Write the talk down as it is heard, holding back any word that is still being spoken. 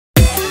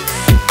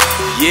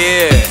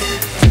Yeah,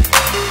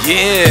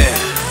 yeah,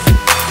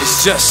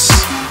 it's just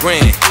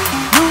brand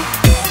new.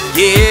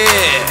 Yeah,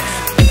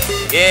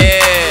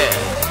 yeah,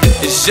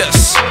 it's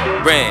just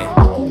brand.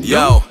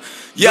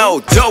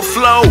 Yo, dope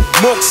flow,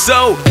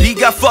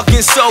 목소리가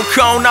fucking so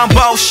cold. 난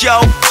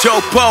보쇼,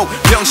 조폭,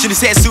 병신의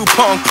세수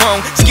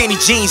펑펑. Skinny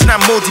jeans, 난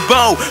못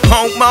입어.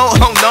 Homo,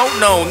 oh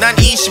no, 난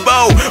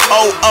 25.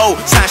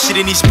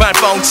 사실은 28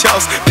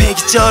 뻥쳐서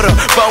패기처럼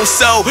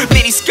보소.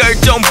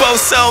 미니스커트 좀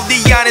보소.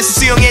 네 안에서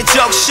수영의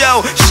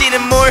적쇼.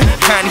 쉬는 물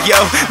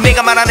아니요,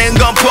 내가 말하는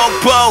건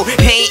폭포.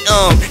 Hey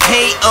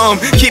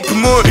깊은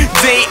물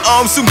day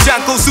숨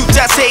참고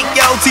숫자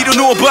세요. 뒤로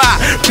누워봐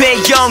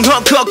배영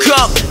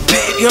헉헉헉.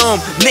 배영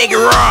내게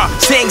raw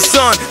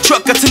생선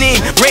truck 같은 힘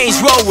Range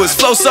Rovers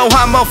flow so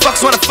hot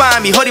motherfuckers wanna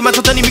find me. 허리만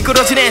떴더니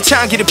미끄러지네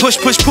창기를 push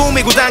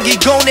품이고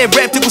당기고 내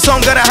랩 듣고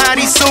손가락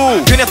하리수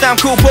그냥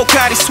땀고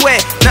보카리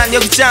sweat. 난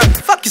여기 짱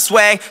fuck your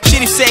swag.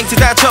 신입생들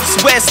다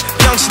접수했어.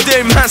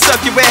 병신들만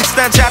섞여 west.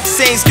 난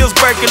잡생 skills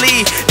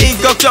Berkeley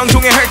인걱정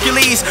종의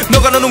hercules.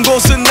 너가 노는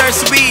곳은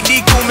nursery.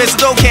 네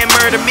꿈에서도 can't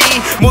murder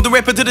me. 모든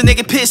래퍼들은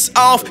내게 piss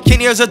off.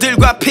 괜히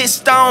여자들과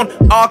pissed on.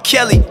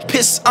 Kelly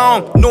piss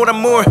on. 노란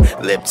물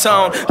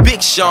Lipton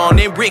Big Sean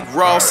and Rick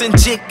Ross and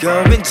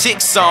Jigga and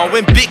Jigsaw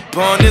and Big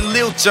Pun and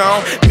Lil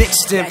Jon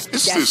mixed in.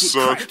 It's this,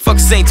 son.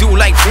 Fuckers ain't do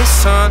like this,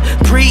 son.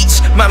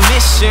 Preach my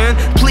mission.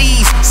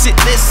 Please sit,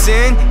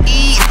 listen,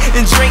 eat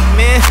and drink,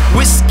 man.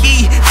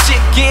 Whiskey,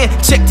 chicken.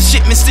 Check the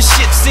shit, Mr.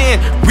 Shit's in.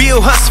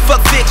 Real hustle,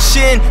 fuck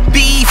fiction.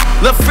 Beef,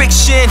 love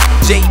friction.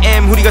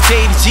 JM, 우리가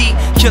제일이지.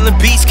 Killing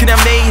beats, 그냥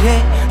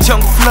매일해.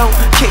 정글 flow,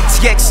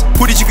 KTX.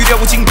 우리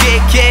죽이려고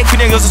징계해.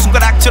 그냥 여섯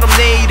손가락처럼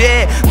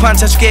내일해.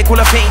 반차주게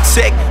골라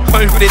페인트색.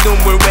 얼굴에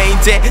눈물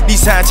왜인데 네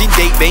사진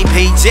데이트 메인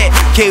페이지에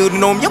게으른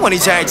놈 영원히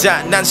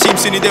잘자. 난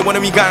심슨인데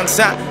원어민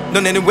강사.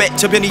 너네는 왜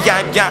저변이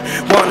얇냐.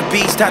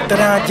 Wannabes 다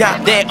따라야.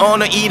 내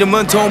언어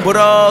이름은 돈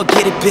벌어.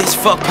 Get it bitch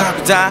fuck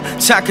파고다.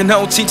 착한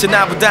호 진짜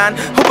나보단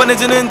오빠는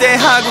드는데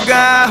하고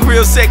가.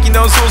 Real 새끼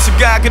넌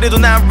소수가. 그래도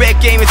난 랩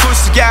게임의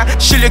돌수가.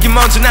 실력이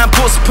먼저 난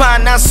보스파.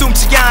 난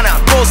숨지 않아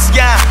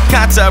보스야.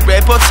 가짜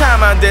래퍼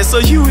참 안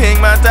돼서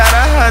유행만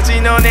따라하지.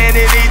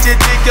 너네는 이제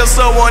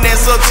찍혀서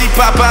원했었지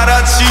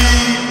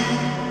파파라치.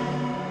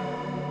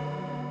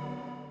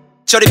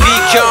 저리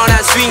비켜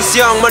난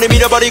스윙스형 머리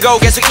밀어버리고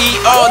계속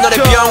이어. 너네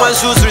병원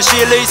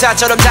수술실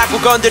의사처럼 자꾸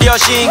건드려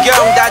신경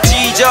다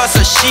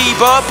찢어서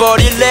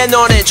씹어버릴래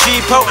너네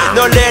쥐포.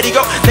 널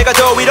내리고 내가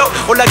더 위로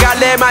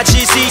올라갈래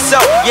마치 시소.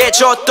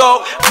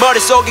 저또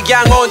머릿속에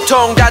그냥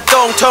온통 다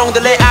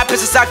똥통들 내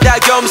앞에서 싹 다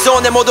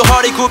겸손해. 모두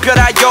허리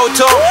굽혀라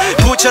요통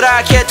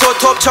붙여라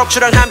개토톱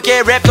척추랑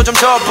함께 랩도 좀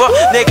접어.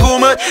 내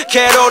꿈은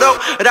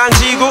캐로로랑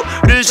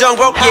지구를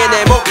정복.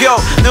 내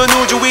목표는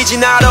우주 위지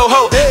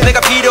나로 내가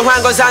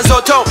필요한 건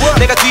산소.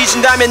 내가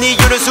뒤진다면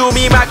이유는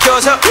숨이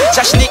막혀서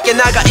자신있게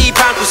나가 이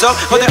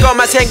방구석. 얻을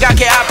것만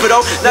생각해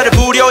앞으로 나를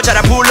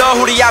부려자라 불러.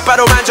 우리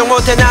아빠로 만족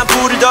못해 난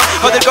불을 더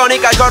얻을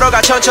거니까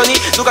걸어가 천천히.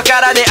 누가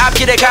깔아 내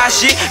앞길에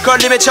가시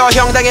걸리면 저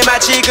형당에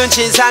마치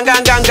근친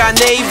상강강간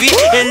네이비.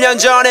 1년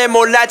전에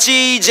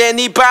몰랐지 이제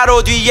네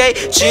바로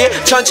뒤에 지.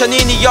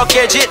 천천히 네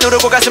어깨짓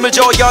누르고 가슴을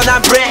조여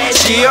난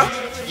브레지어.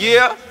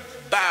 Yeah